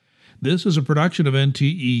This is a production of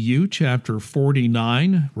NTEU Chapter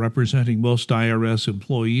 49, representing most IRS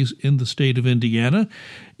employees in the state of Indiana.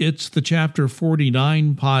 It's the Chapter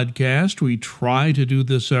 49 podcast. We try to do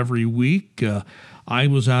this every week. I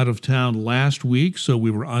was out of town last week, so we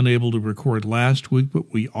were unable to record last week,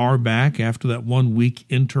 but we are back after that 1 week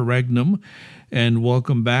interregnum. And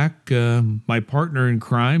welcome back, my partner in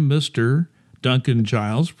crime, Mr. Duncan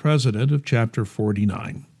Giles, president of Chapter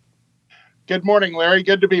 49. Good morning, Larry.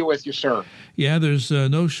 Good to be with you, sir. Yeah, there's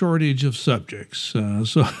no shortage of subjects. So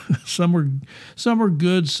some are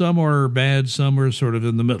good, some are bad, some are sort of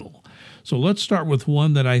in the middle. So let's start with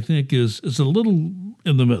one that I think is a little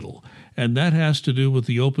in the middle, and that has to do with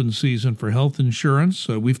the open season for health insurance.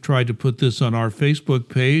 We've tried to put this on our Facebook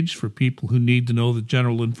page for people who need to know the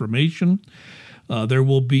general information. There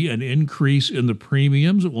will be an increase in the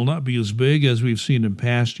premiums. It will not be as big as we've seen in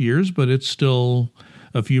past years, but it's still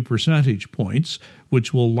a few percentage points,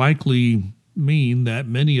 which will likely mean that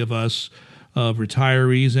many of us,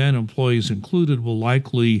 retirees and employees included, will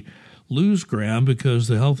likely lose ground because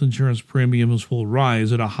the health insurance premiums will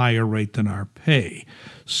rise at a higher rate than our pay.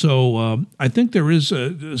 So I think there is,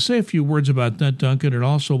 say a few words about that, Duncan, and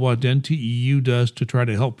also what NTEU does to try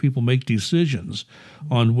to help people make decisions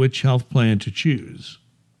on which health plan to choose.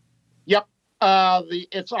 Yep.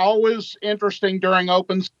 It's always interesting during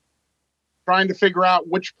open trying to figure out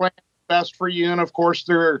which plan is best for you. And of course,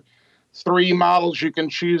 there are three models you can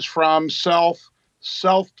choose from: self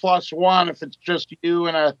plus one if it's just you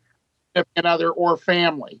and a significant other or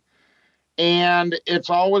family. And it's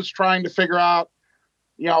always trying to figure out,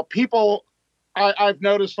 people, I've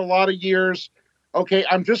noticed a lot of years, okay,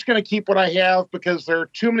 I'm just going to keep what I have because there are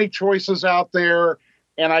too many choices out there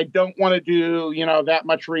and I don't want to do, that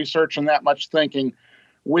much research and that much thinking,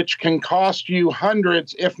 which can cost you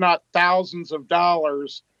hundreds, if not thousands of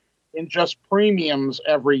dollars in just premiums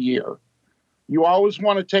every year. You always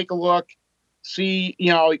want to take a look, see,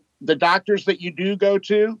 the doctors that you do go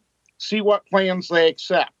to, see what plans they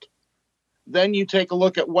accept. Then you take a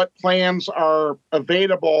look at what plans are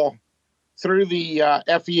available through the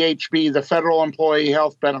FEHB, the Federal Employee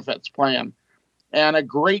Health Benefits Plan. And a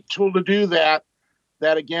great tool to do that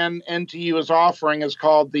again, NTU is offering is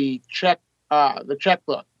called the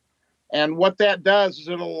checkbook. And what that does is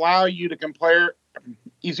it'll allow you to compare,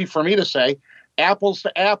 easy for me to say, apples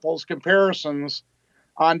to apples comparisons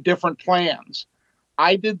on different plans.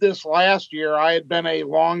 I did this last year. I had been a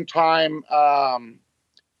long time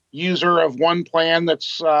user of one plan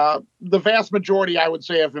that's the vast majority, I would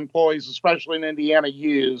say, of employees, especially in Indiana,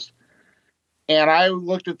 use. And I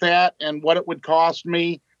looked at that and what it would cost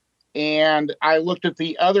me. And I looked at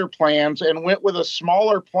the other plans and went with a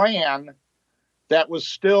smaller plan that was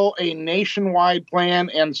still a nationwide plan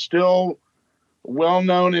and still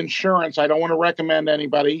well-known insurance. I don't want to recommend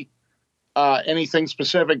anybody anything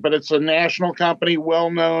specific, but it's a national company,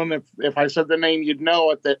 well-known. If I said the name, you'd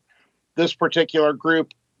know it, that this particular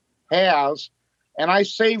group has. And I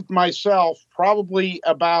saved myself probably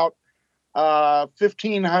about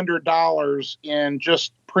 $1,500 in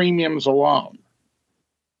just premiums alone.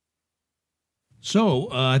 So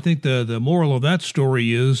I think the moral of that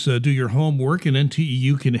story is do your homework, and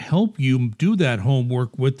NTEU can help you do that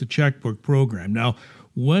homework with the checkbook program. Now,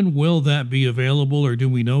 when will that be available, or do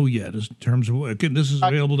we know yet? In terms of this is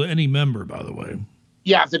available to any member, by the way.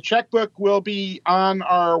 Yeah, the checkbook will be on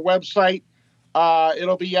our website.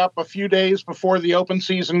 It'll be up a few days before the open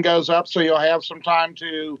season goes up, so you'll have some time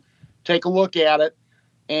to take a look at it.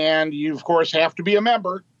 And you, of course, have to be a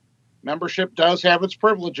member. Membership does have its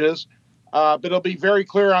privileges. But it'll be very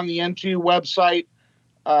clear on the NTU website.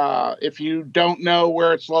 If you don't know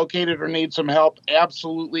where it's located or need some help,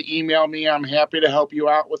 absolutely email me. I'm happy to help you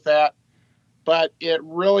out with that. But it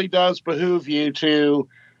really does behoove you to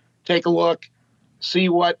take a look, see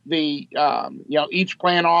what the each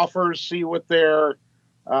plan offers, see what their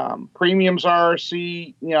premiums are,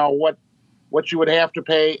 see what you would have to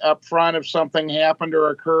pay up front if something happened or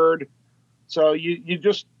occurred. So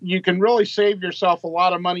you can really save yourself a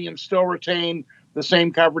lot of money and still retain the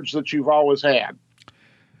same coverage that you've always had.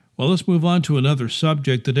 Well, let's move on to another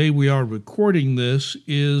subject. The day we are recording this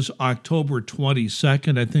is October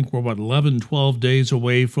 22nd. I think we're 12 days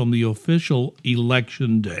away from the official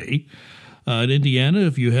election day. In Indiana,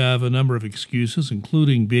 if you have a number of excuses,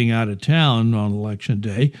 including being out of town on election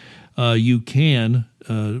day, you can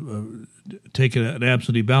take an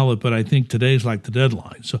absentee ballot, but I think today's like the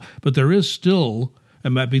deadline. But there is still,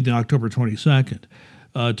 it might be the October 22nd,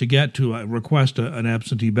 to get to request an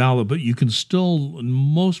absentee ballot, but you can still, in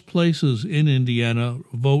most places in Indiana,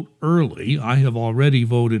 vote early. I have already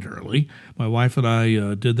voted early. My wife and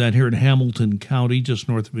I did that here in Hamilton County, just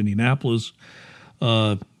north of Indianapolis,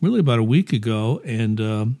 really about a week ago,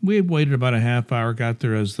 and we waited about a half hour, got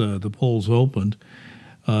there as the polls opened.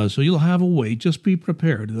 So you'll have a wait. Just be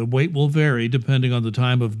prepared. The wait will vary depending on the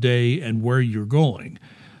time of day and where you're going.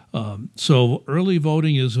 So early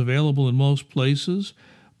voting is available in most places,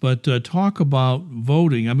 but talk about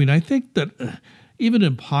voting. I mean, I think that even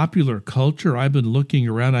in popular culture, I've been looking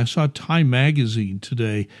around. I saw Time Magazine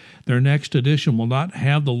today. Their next edition will not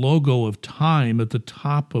have the logo of Time at the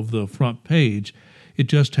top of the front page. It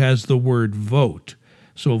just has the word vote.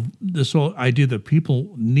 So this whole idea that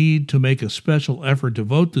people need to make a special effort to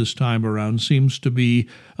vote this time around seems to be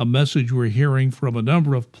a message we're hearing from a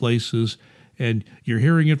number of places, and you're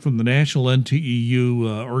hearing it from the National NTEU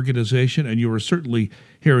organization, and you are certainly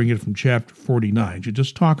hearing it from Chapter 49. You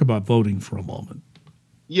just talk about voting for a moment.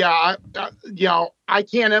 Yeah, I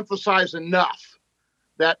can't emphasize enough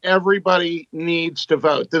that everybody needs to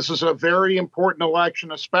vote. This is a very important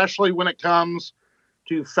election, especially when it comes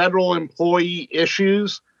to federal employee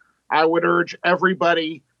issues. I would urge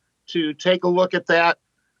everybody to take a look at that.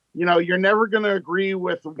 You know, you're never going to agree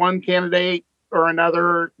with one candidate or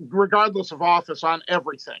another, regardless of office, on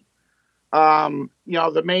everything.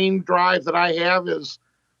 The main drive that I have is,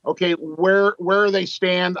 okay, where they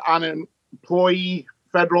stand on employee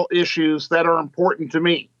federal issues that are important to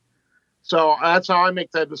me. So that's how I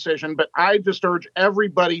make that decision. But I just urge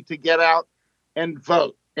everybody to get out and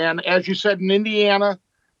vote. And as you said, in Indiana,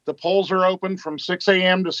 the polls are open from 6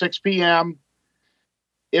 a.m. to 6 p.m.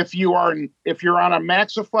 If you're on a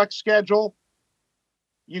Maxiflex schedule,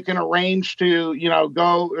 you can arrange to,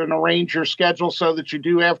 go and arrange your schedule so that you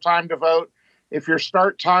do have time to vote. If your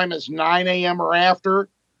start time is 9 a.m. or after,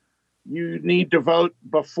 you need to vote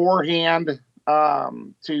beforehand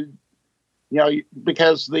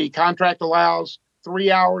because the contract allows 3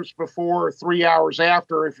 hours before or 3 hours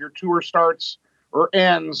after. If your tour starts or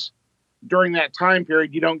ends during that time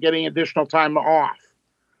period, you don't get any additional time off.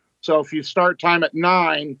 So if you start time at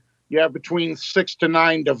 9, you have between 6 to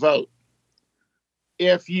 9 to vote.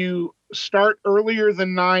 If you start earlier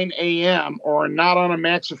than 9 a.m. or not on a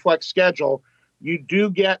Maxiflex schedule, you do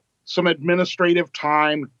get some administrative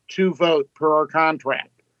time to vote per our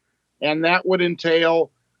contract. And that would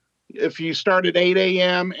entail, if you start at 8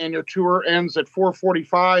 a.m. and your tour ends at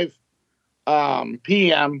 4:45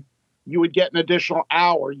 p.m., you would get an additional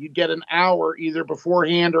hour. You'd get an hour either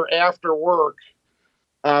beforehand or after work,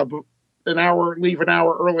 leave an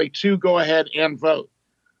hour early to go ahead and vote.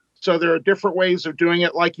 So there are different ways of doing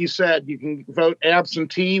it. Like you said, you can vote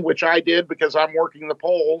absentee, which I did because I'm working the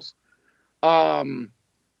polls. I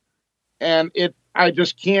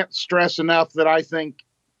just can't stress enough that I think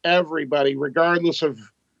everybody, regardless of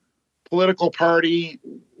political party,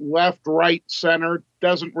 left, right, center,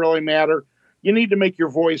 doesn't really matter. You need to make your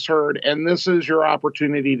voice heard, and this is your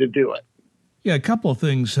opportunity to do it. Yeah, a couple of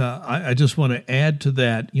things I just want to add to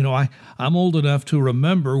that. I'm old enough to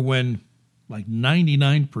remember when like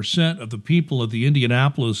 99% of the people at the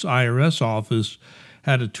Indianapolis IRS office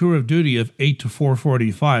had a tour of duty of 8 to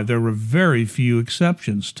 4:45. There were very few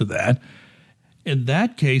exceptions to that. In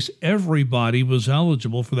that case, everybody was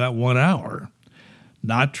eligible for that 1 hour.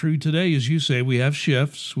 Not true today, as you say. We have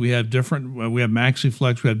shifts, we have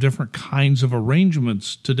Maxiflex, we have different kinds of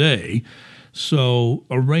arrangements today. So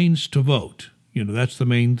arrange to vote. That's the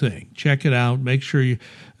main thing. Check it out. Make sure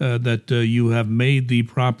that you have made the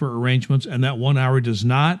proper arrangements, and that 1 hour does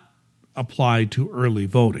not apply to early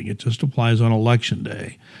voting. It just applies on Election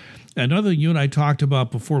Day. Another thing you and I talked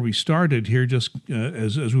about before we started here, just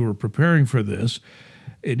as we were preparing for this,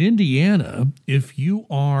 in Indiana, if you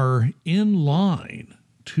are in line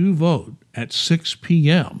to vote at 6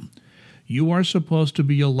 p.m., you are supposed to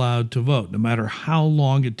be allowed to vote, no matter how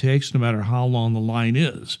long it takes, no matter how long the line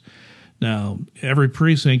is. Now, every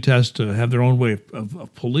precinct has to have their own way of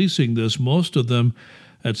policing this. Most of them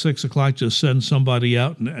at 6 o'clock just send somebody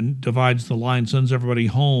out and divides the line, sends everybody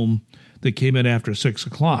home that came in after 6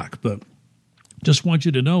 o'clock. But just want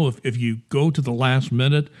you to know, if you go to the last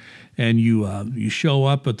minute and you show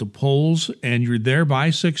up at the polls and you're there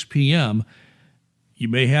by 6 p.m., you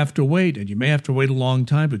may have to wait, and you may have to wait a long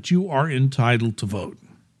time, but you are entitled to vote.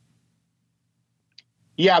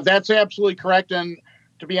 Yeah, that's absolutely correct. And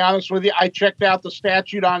to be honest with you, I checked out the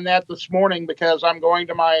statute on that this morning because I'm going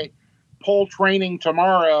to my poll training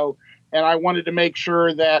tomorrow, and I wanted to make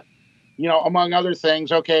sure that, among other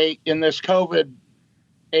things, okay, in this COVID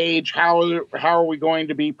age, how are we going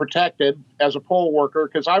to be protected as a poll worker?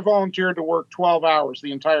 Because I volunteered to work 12 hours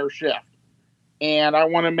the entire shift. And I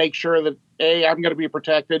want to make sure that, A, I'm going to be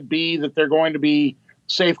protected, B, that there are going to be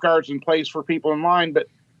safeguards in place for people in line. But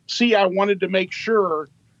C, I wanted to make sure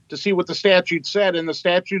to see what the statute said. And the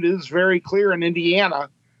statute is very clear in Indiana.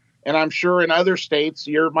 And I'm sure in other states,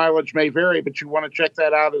 your mileage may vary, but you want to check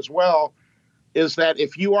that out as well, is that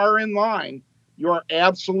if you are in line, you are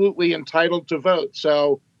absolutely entitled to vote.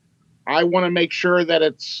 So I want to make sure that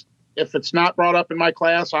if it's not brought up in my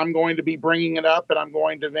class, I'm going to be bringing it up, and I'm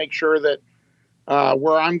going to make sure that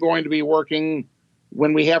where I'm going to be working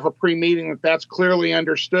when we have a pre-meeting, that's clearly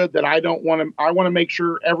understood, that I want to make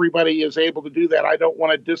sure everybody is able to do that. I don't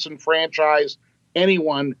want to disenfranchise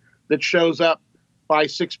anyone that shows up by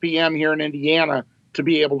 6 p.m. here in Indiana to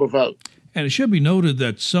be able to vote. And it should be noted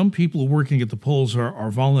that some people working at the polls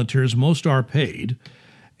are volunteers. Most are paid.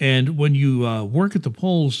 And when you work at the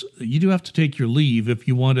polls, you do have to take your leave if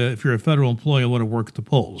you're a federal employee and want to work at the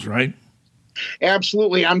polls, right?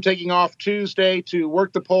 Absolutely. I'm taking off Tuesday to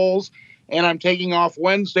work the polls, and I'm taking off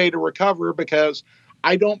Wednesday to recover, because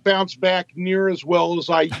I don't bounce back near as well as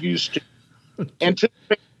I used to.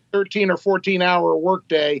 Anticipate 13 or 14-hour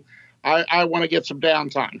workday, I want to get some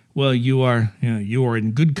downtime. Well, you are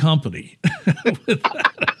in good company with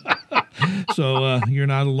that. So you're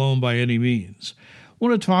not alone by any means. I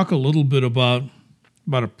want to talk a little bit about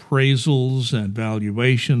appraisals and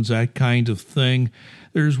valuations, that kind of thing.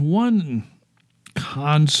 There's one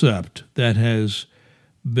concept that has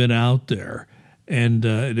been out there, and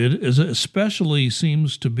it especially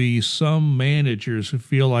seems to be some managers who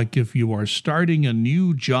feel like if you are starting a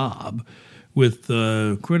new job with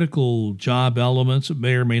critical job elements, it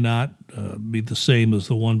may or may not be the same as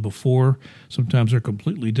the one before. Sometimes they're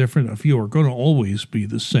completely different. A few are going to always be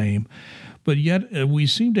the same. But yet we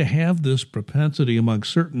seem to have this propensity among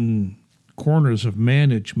certain corners of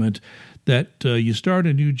management that you start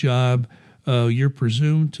a new job, you're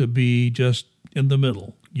presumed to be just in the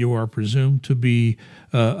middle. You are presumed to be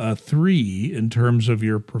a 3 in terms of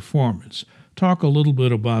your performance. Talk a little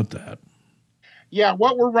bit about that. Yeah,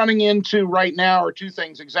 what we're running into right now are two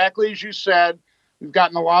things. Exactly as you said, we've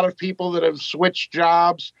gotten a lot of people that have switched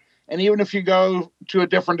jobs. And even if you go to a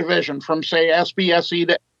different division from, say, SBSE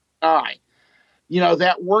to I,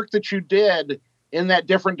 that work that you did in that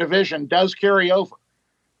different division does carry over.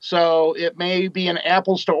 So it may be an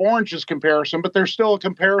apples to oranges comparison, but there's still a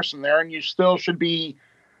comparison there, and you still should be,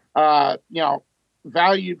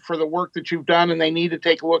 valued for the work that you've done, and they need to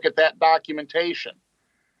take a look at that documentation.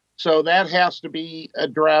 So that has to be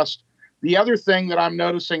addressed. The other thing that I'm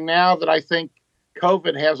noticing now that I think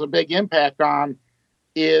COVID has a big impact on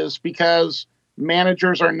is because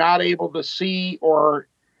managers are not able to see or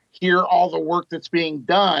hear all the work that's being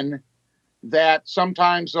done, that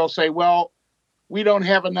sometimes they'll say, well, we don't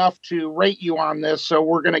have enough to rate you on this, so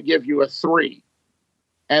we're going to give you a 3.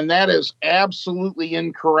 And that is absolutely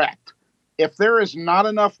incorrect. If there is not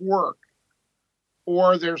enough work,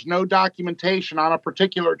 or there's no documentation on a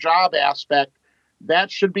particular job aspect,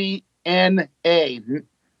 that should be NA,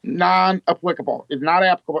 non-applicable. It's not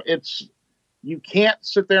applicable. You can't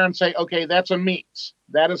sit there and say, okay, that's a meets.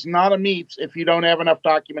 That is not a meets if you don't have enough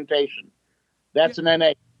documentation. That's an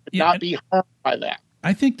NA. Not be harmed by that.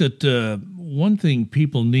 I think that one thing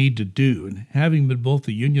people need to do, and having been both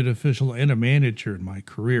a union official and a manager in my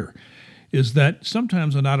career, is that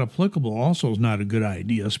sometimes a not applicable also is not a good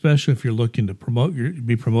idea, especially if you're looking to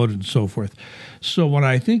be promoted and so forth. So what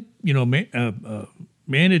I think,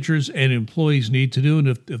 managers and employees need to do, and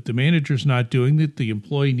if the manager's not doing it, the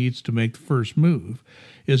employee needs to make the first move,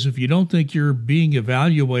 is if you don't think you're being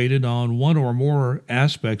evaluated on one or more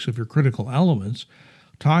aspects of your critical elements,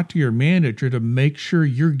 talk to your manager to make sure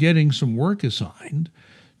you're getting some work assigned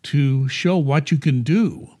to show what you can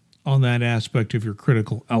do on that aspect of your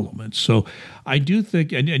critical elements. So I do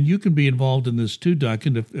think, and you can be involved in this too,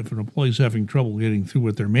 Duncan, if an employee's having trouble getting through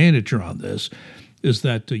with their manager on this, is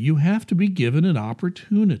that you have to be given an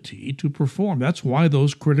opportunity to perform. That's why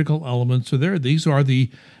those critical elements are there. These are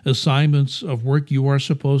the assignments of work you are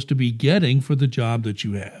supposed to be getting for the job that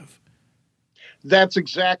you have. That's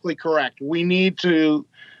exactly correct. We need to,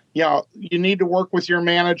 you need to work with your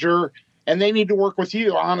manager, and they need to work with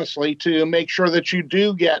you, honestly, to make sure that you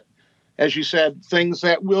do get, as you said, things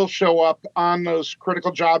that will show up on those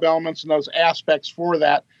critical job elements and those aspects for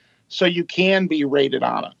that, so you can be rated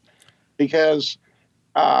on it. Because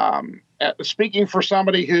speaking for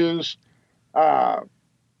somebody whose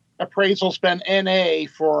appraisal's been NA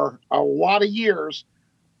for a lot of years,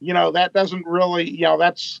 that doesn't really,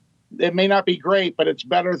 it may not be great, but it's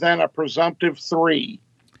better than a presumptive 3.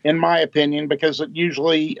 in my opinion, because it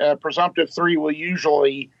usually presumptive 3 will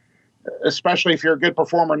usually, especially if you're a good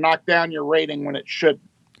performer, knock down your rating when it shouldn't.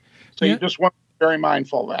 So you just want to be very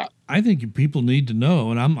mindful of that. I think people need to know,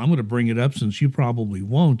 and I'm going to bring it up since you probably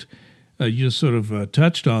won't. You just sort of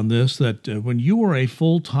touched on this, that when you are a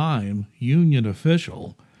full-time union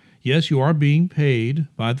official, yes, you are being paid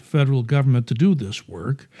by the federal government to do this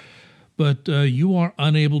work, but you are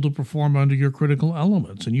unable to perform under your critical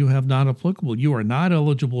elements, and you have not applicable. You are not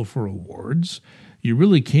eligible for awards. You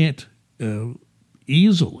really can't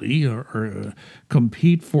easily or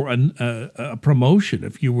compete for a promotion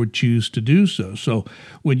if you would choose to do so. So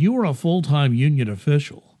when you are a full-time union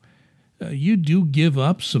official, you do give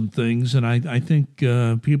up some things, and I think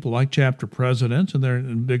people like chapter presidents, and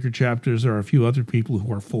in bigger chapters there are a few other people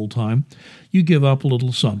who are full-time. You give up a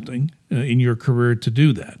little something in your career to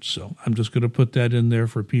do that. So I'm just going to put that in there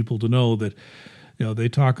for people to know that, they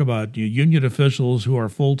talk about union officials who are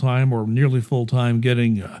full-time or nearly full-time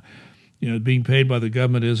getting being paid by the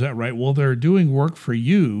government. Is that right? Well, they're doing work for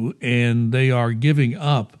you, and they are giving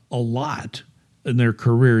up a lot in their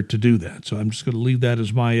career to do that. So I'm just going to leave that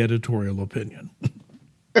as my editorial opinion.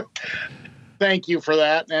 Thank you for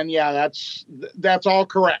that. And yeah, that's all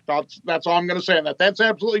correct. That's all I'm going to say on that. That's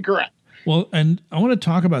absolutely correct. Well, and I want to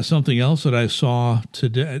talk about something else that I saw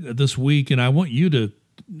this week, and I want you to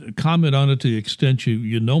comment on it to the extent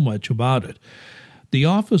you know much about it. The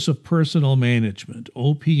Office of Personnel Management,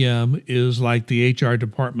 OPM, is like the HR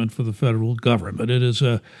department for the federal government. It is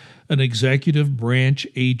an executive branch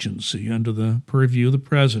agency under the purview of the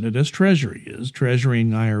president, as Treasury is. Treasury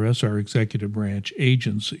and IRS are executive branch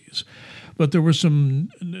agencies. But there were some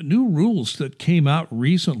new rules that came out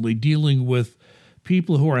recently dealing with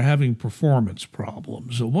people who are having performance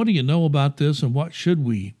problems. So what do you know about this, and what should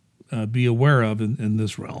we be aware of in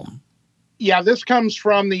this realm? Yeah, this comes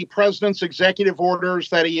from the president's executive orders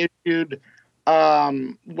that he issued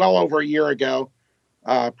well over a year ago,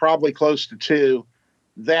 probably close to 2,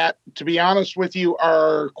 that, to be honest with you,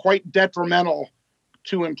 are quite detrimental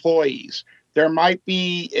to employees. There might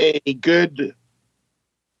be a good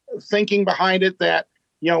thinking behind it that,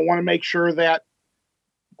 want to make sure that,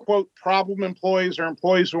 quote, problem employees or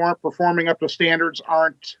employees who aren't performing up to standards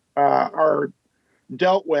are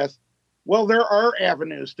dealt with. Well, there are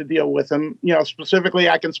avenues to deal with them. Specifically,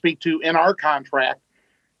 I can speak to in our contract,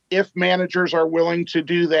 if managers are willing to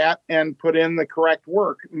do that and put in the correct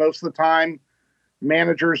work. Most of the time,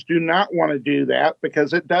 managers do not want to do that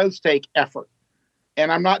because it does take effort.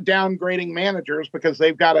 And I'm not downgrading managers because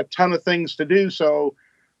they've got a ton of things to do. So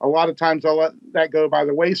a lot of times they'll let that go by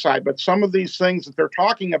the wayside. But some of these things that they're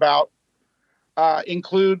talking about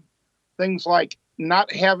include things like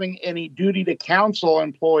not having any duty to counsel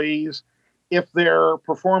employees if their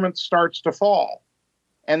performance starts to fall.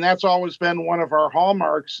 And that's always been one of our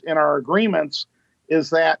hallmarks in our agreements, is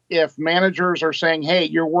that if managers are saying, hey,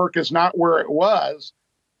 your work is not where it was,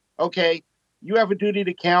 okay, you have a duty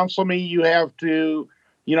to counsel me. You have to,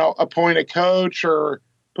 appoint a coach or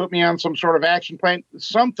put me on some sort of action plan,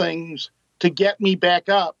 some things to get me back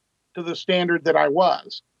up to the standard that I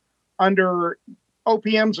was. Under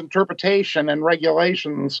OPM's interpretation and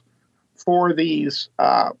regulations for these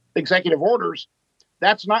executive orders,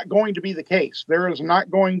 that's not going to be the case. There is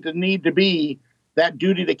not going to need to be that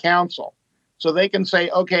duty to counsel. So they can say,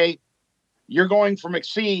 okay, you're going from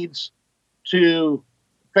exceeds to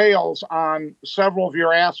fails on several of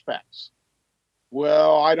your aspects.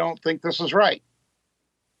 Well, I don't think this is right.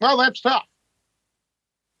 Well, that's tough.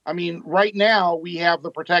 I mean, right now we have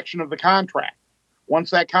the protection of the contract.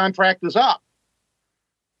 Once that contract is up,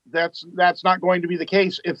 that's not going to be the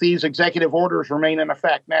case if these executive orders remain in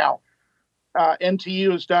effect. Now,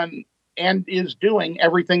 NTU has done and is doing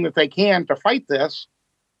everything that they can to fight this.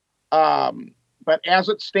 But as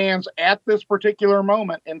it stands at this particular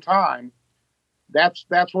moment in time, that's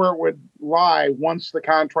where it would lie once the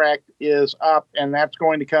contract is up, and that's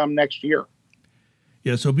going to come next year.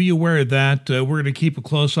 Yeah, so be aware of that. We're going to keep a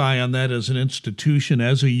close eye on that as an institution,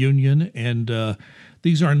 as a union, and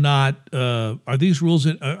these are not. Are these rules?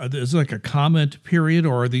 Is it like a comment period,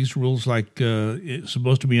 or are these rules like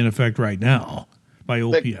supposed to be in effect right now by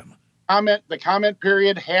OPM? The comment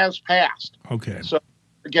period has passed. Okay. So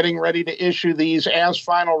we're getting ready to issue these as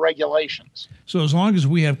final regulations. So as long as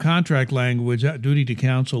we have contract language, duty to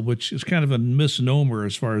counsel, which is kind of a misnomer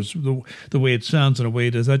as far as the way it sounds in a way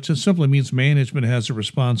it is, that just simply means management has a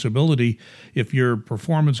responsibility if your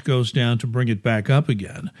performance goes down to bring it back up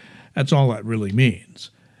again. That's all that really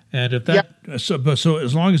means. And if that, so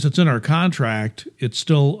as long as it's in our contract, it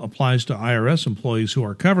still applies to IRS employees who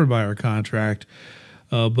are covered by our contract.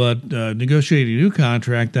 But negotiating a new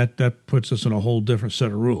contract, that puts us in a whole different set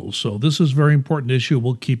of rules. So this is a very important issue.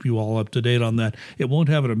 We'll keep you all up to date on that. It won't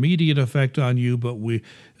have an immediate effect on you, but we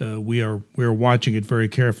are watching it very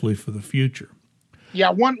carefully for the future. Yeah,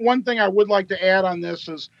 one thing I would like to add on this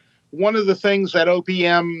is one of the things that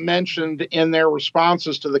OPM mentioned in their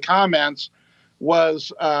responses to the comments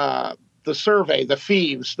was the survey, the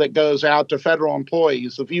FEEVS that goes out to federal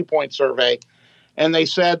employees, the Viewpoint Survey. And they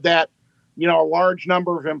said that, a large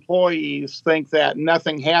number of employees think that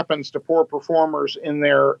nothing happens to poor performers in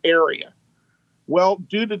their area. Well,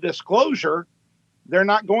 due to disclosure, they're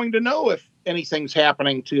not going to know if anything's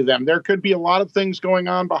happening to them. There could be a lot of things going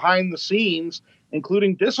on behind the scenes,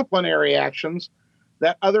 including disciplinary actions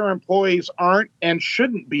that other employees aren't and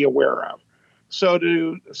shouldn't be aware of. So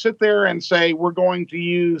to sit there and say we're going to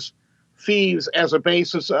use FEEVS as a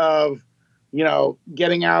basis of,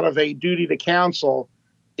 getting out of a duty to counsel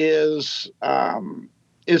is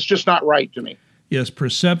just not right to me. Yes,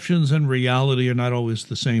 perceptions and reality are not always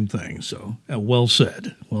the same thing. So well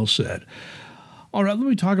said. Well said. All right, let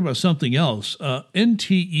me talk about something else.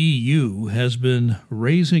 NTEU has been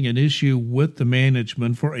raising an issue with the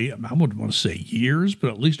management for, I wouldn't want to say years, but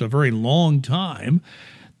at least a very long time,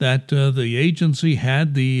 that the agency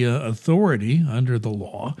had the authority under the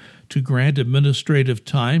law to grant administrative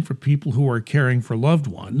time for people who are caring for loved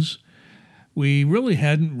ones. We really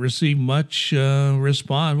hadn't received much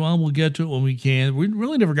response. Well, we'll get to it when we can. We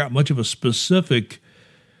really never got much of a specific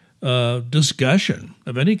discussion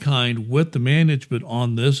of any kind with the management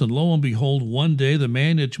on this. And lo and behold, one day the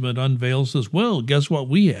management unveils this, well, guess what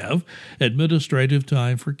we have? Administrative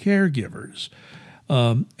time for caregivers.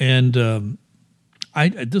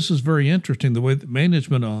 This is very interesting, the way that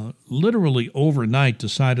management literally overnight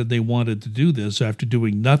decided they wanted to do this after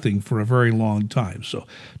doing nothing for a very long time. So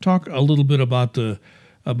talk a little bit about the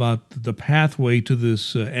pathway to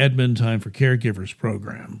this admin time for caregivers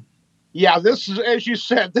program. Yeah, this is, as you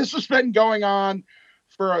said, this has been going on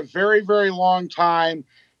for a very, very long time.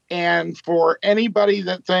 And for anybody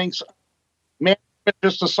that thinks management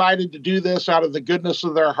just decided to do this out of the goodness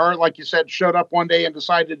of their heart, like you said, showed up one day and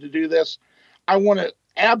decided to do this, I want to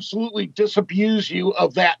absolutely disabuse you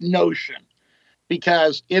of that notion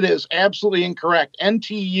because it is absolutely incorrect.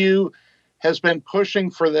 NTU has been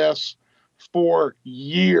pushing for this for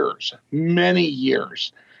years, many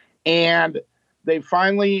years. And they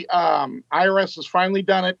finally, IRS has finally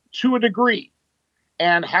done it to a degree.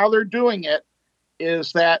 And how they're doing it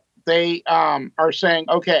is that they are saying,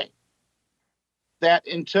 okay, that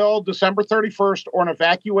until December 31st or an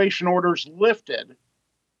evacuation order is lifted,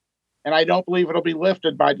 and I don't believe it'll be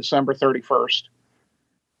lifted by December 31st,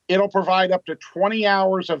 it'll provide up to 20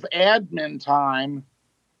 hours of admin time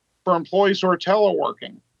for employees who are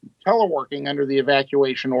teleworking under the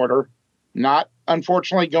evacuation order, not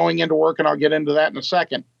unfortunately going into work, and I'll get into that in a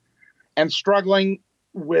second, and struggling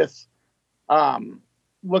with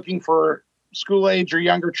looking for school age or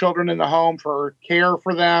younger children in the home for care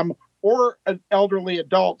for them, or elderly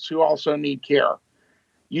adults who also need care.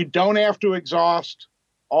 You don't have to exhaust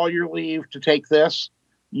all your leave to take this.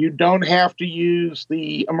 You don't have to use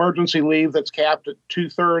the emergency leave that's capped at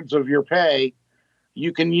 2/3 of your pay.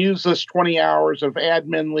 You can use this 20 hours of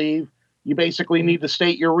admin leave. You basically need to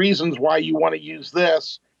state your reasons why you want to use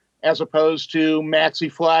this as opposed to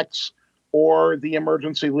MaxiFlex or the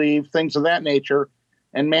emergency leave, things of that nature.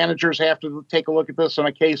 And managers have to take a look at this on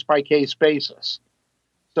a case-by-case basis.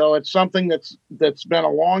 So it's something that's been a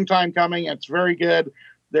long time coming. It's very good.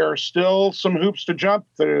 There are still some hoops to jump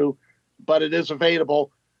through, but it is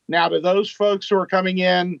available. Now, to those folks who are coming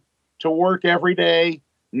in to work every day,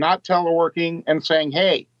 not teleworking, and saying,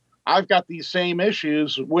 hey, I've got these same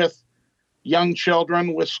issues with young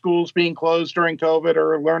children, with schools being closed during COVID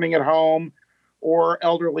or learning at home, or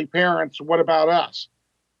elderly parents, what about us?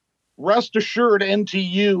 Rest assured,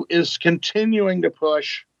 NTU is continuing to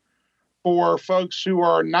push for folks who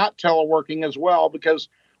are not teleworking as well, because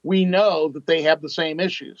we know that they have the same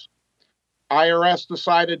issues. IRS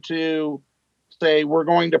decided to say we're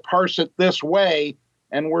going to parse it this way,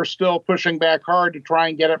 and we're still pushing back hard to try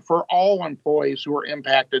and get it for all employees who are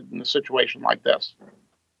impacted in a situation like this.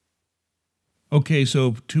 Okay,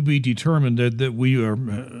 so to be determined that we are,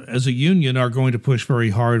 as a union, are going to push very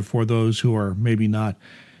hard for those who are maybe not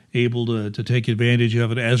able to take advantage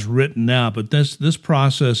of it as written now. But this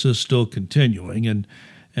process is still continuing,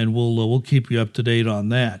 and we'll keep you up to date on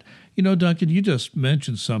that. You know, Duncan, you just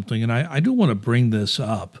mentioned something, and I do want to bring this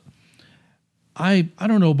up. I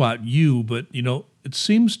don't know about you, but, you know, it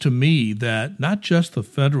seems to me that not just the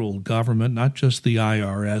federal government, not just the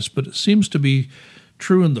IRS, but it seems to be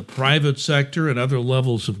true in the private sector and other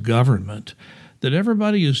levels of government, that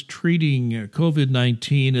everybody is treating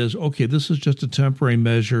COVID-19 as, okay, this is just a temporary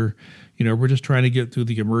measure. We're just trying to get through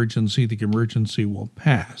the emergency. The emergency will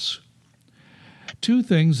pass. Two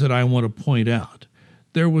things that I want to point out.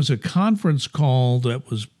 There was a conference call that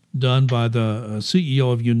was done by the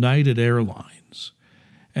CEO of United Airlines,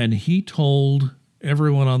 and he told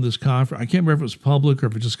everyone on this conference, I can't remember if it was public or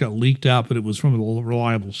if it just got leaked out, but it was from a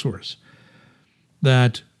reliable source,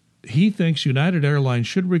 that he thinks United Airlines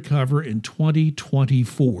should recover in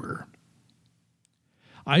 2024.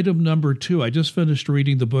 Item number 2, I just finished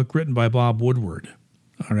reading the book written by Bob Woodward,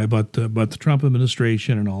 all right, about the Trump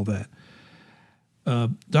administration and all that.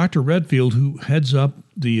 Dr. Redfield, who heads up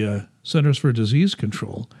the Centers for Disease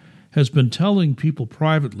Control, has been telling people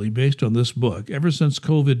privately, based on this book, ever since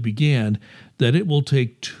COVID began, that it will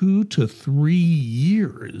take 2 to 3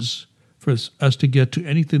 years for us to get to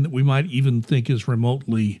anything that we might even think is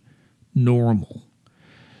remotely normal.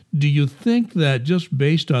 Do you think that just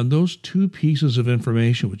based on those two pieces of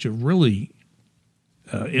information, which have really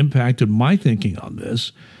impacted my thinking on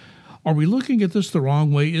this, are we looking at this the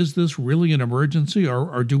wrong way? Is this really an emergency,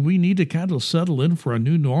 or do we need to kind of settle in for a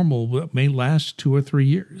new normal that may last 2 or 3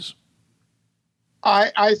 years?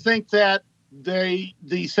 I think that the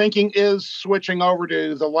thinking is switching over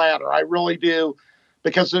to the latter. I really do,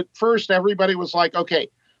 because at first everybody was like, okay,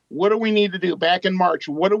 what do we need to do back in March?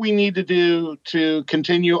 What do we need to do to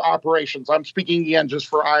continue operations? I'm speaking again just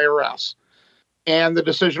for IRS. And the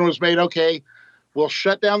decision was made, okay, we'll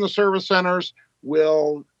shut down the service centers.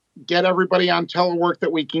 We'll get everybody on telework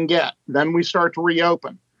that we can get. Then we start to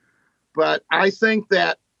reopen. But I think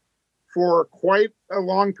that for quite a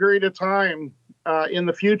long period of time in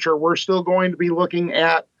the future, we're still going to be looking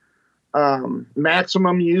at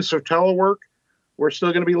maximum use of telework. We're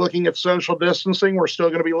still going to be looking at social distancing. We're still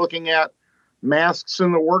going to be looking at masks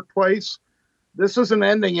in the workplace. This isn't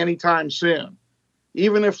ending anytime soon.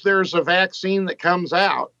 Even if there's a vaccine that comes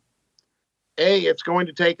out, A, it's going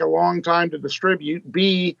to take a long time to distribute.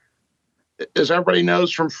 B, as everybody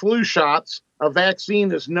knows from flu shots, a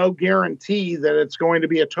vaccine is no guarantee that it's going to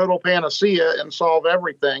be a total panacea and solve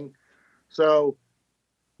everything. So,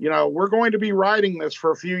 we're going to be riding this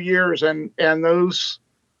for a few years, and those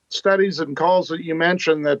studies and calls that you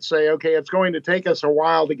mentioned that say, okay, it's going to take us a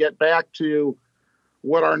while to get back to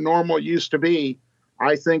what our normal used to be,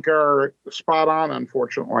 I think are spot on,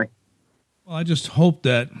 unfortunately. Well, I just hope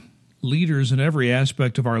that leaders in every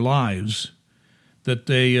aspect of our lives, that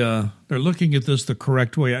they're looking at this the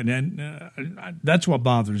correct way. And that's what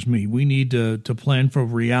bothers me. We need to plan for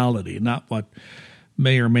reality, not what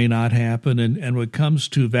may or may not happen. And when it comes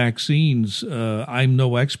to vaccines, I'm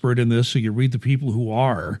no expert in this, so you read the people who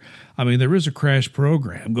are. I mean, there is a crash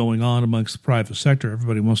program going on amongst the private sector.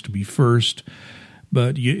 Everybody wants to be first.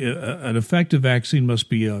 But an effective vaccine must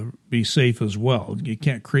be safe as well. You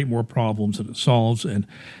can't create more problems than it solves. And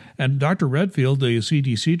Dr. Redfield, the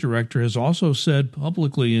CDC director, has also said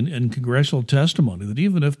publicly in congressional testimony that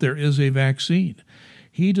even if there is a vaccine,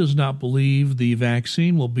 he does not believe the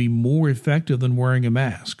vaccine will be more effective than wearing a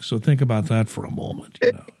mask. So think about that for a moment.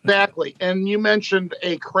 Exactly. And you mentioned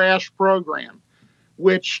a crash program,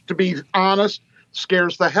 which, to be honest,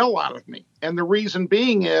 scares the hell out of me. And the reason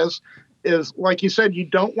being is like you said, you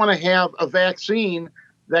don't want to have a vaccine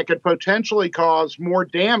that could potentially cause more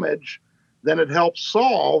damage than it helps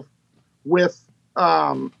solve with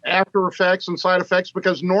after effects and side effects,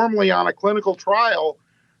 because normally on a clinical trial,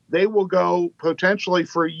 they will go potentially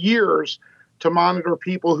for years to monitor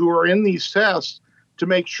people who are in these tests to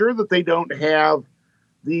make sure that they don't have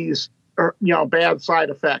these, bad side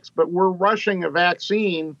effects. But we're rushing a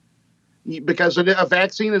vaccine because a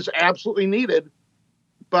vaccine is absolutely needed,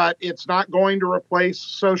 but it's not going to replace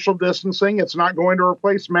social distancing. It's not going to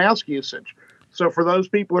replace mask usage. So for those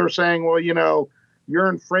people who are saying, well, you're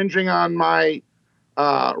infringing on my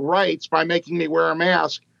rights by making me wear a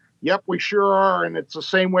mask. Yep, we sure are. And it's the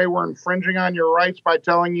same way we're infringing on your rights by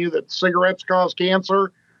telling you that cigarettes cause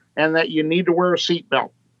cancer and that you need to wear a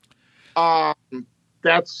seatbelt.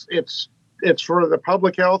 It's for the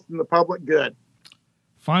public health and the public good.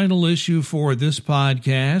 Final issue for this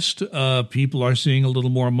podcast. People are seeing a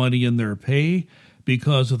little more money in their pay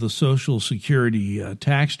because of the Social Security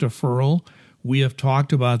tax deferral. We have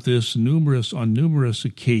talked about this on numerous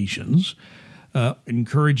occasions,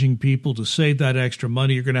 encouraging people to save that extra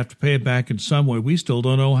money. You're going to have to pay it back in some way. We still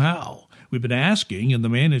don't know how. We've been asking, and the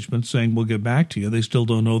management saying, we'll get back to you. They still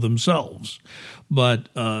don't know themselves. But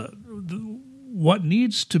what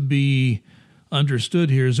needs to be understood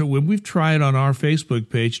here is that when we've tried on our Facebook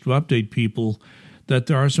page to update people that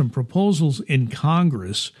there are some proposals in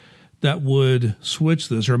Congress that would switch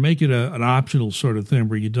this or make it an optional sort of thing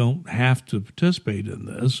where you don't have to participate in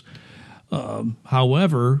this.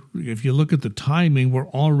 However, if you look at the timing, we're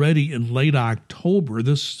already in late October.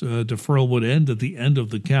 This deferral would end at the end of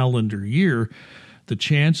the calendar year. The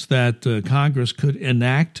chance that Congress could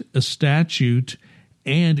enact a statute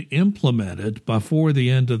and implement it before the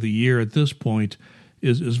end of the year at this point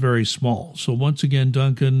is very small. So once again,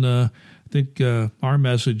 Duncan, I think our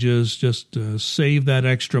message is just save that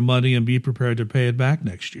extra money and be prepared to pay it back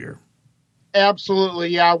next year. Absolutely,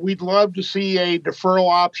 yeah. We'd love to see a deferral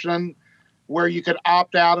option where you could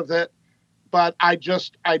opt out of it, but I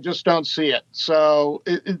just don't see it. So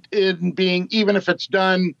it being, even if it's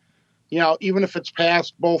done, even if it's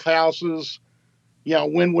passed both houses,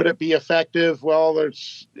 when would it be effective? Well,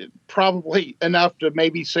 there's probably enough to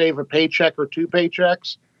maybe save a paycheck or two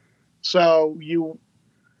paychecks. So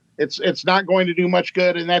it's not going to do much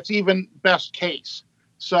good, and that's even best case.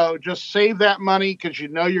 So just save that money because you're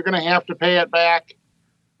going to have to pay it back,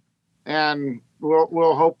 and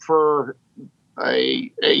we'll hope for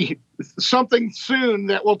a something soon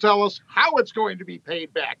that will tell us how it's going to be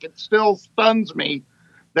paid back. It still stuns me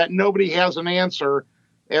that nobody has an answer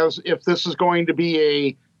as if this is going to be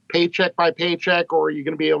a paycheck by paycheck, or are you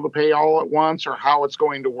going to be able to pay all at once, or how it's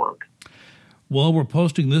going to work. Well, we're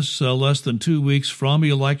posting this less than 2 weeks from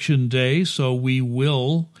Election Day, so we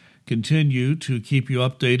will continue to keep you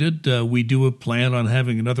updated. We do plan on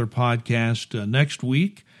having another podcast next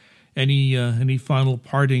week. Any final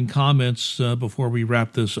parting comments before we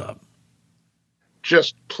wrap this up?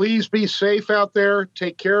 Just please be safe out there.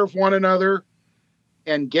 Take care of one another,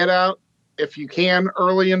 and get out if you can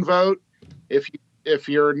early and vote. If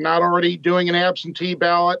you're not already doing an absentee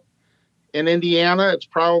ballot in Indiana, it's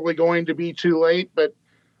probably going to be too late. But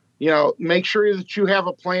make sure that you have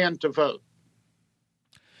a plan to vote.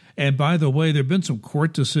 And by the way, there have been some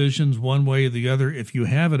court decisions one way or the other. If you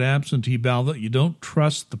have an absentee ballot, you don't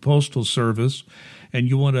trust the Postal Service, and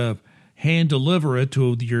you want to hand deliver it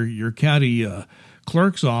to your county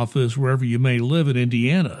clerk's office, wherever you may live in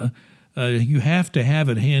Indiana, you have to have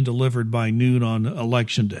it hand delivered by noon on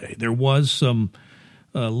Election Day. There was some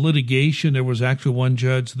litigation. There was actually one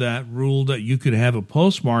judge that ruled that you could have it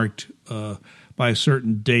postmarked by a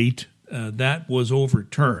certain date. That was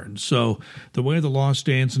overturned. So the way the law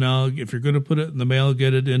stands now, if you're going to put it in the mail,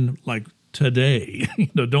 get it in like today.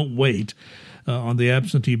 Don't wait on the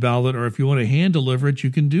absentee ballot. Or if you want to hand deliver it,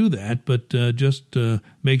 you can do that. But just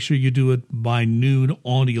make sure you do it by noon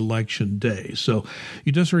on Election Day. So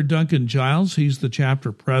you just heard Duncan Giles. He's the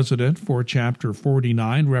chapter president for Chapter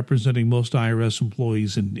 49, representing most IRS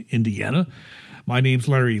employees in Indiana. My name's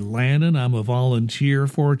Larry Lannon. I'm a volunteer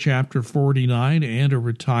for Chapter 49 and a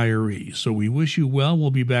retiree. So we wish you well. We'll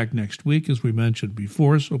be back next week, as we mentioned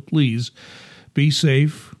before. So please be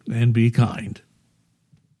safe and be kind.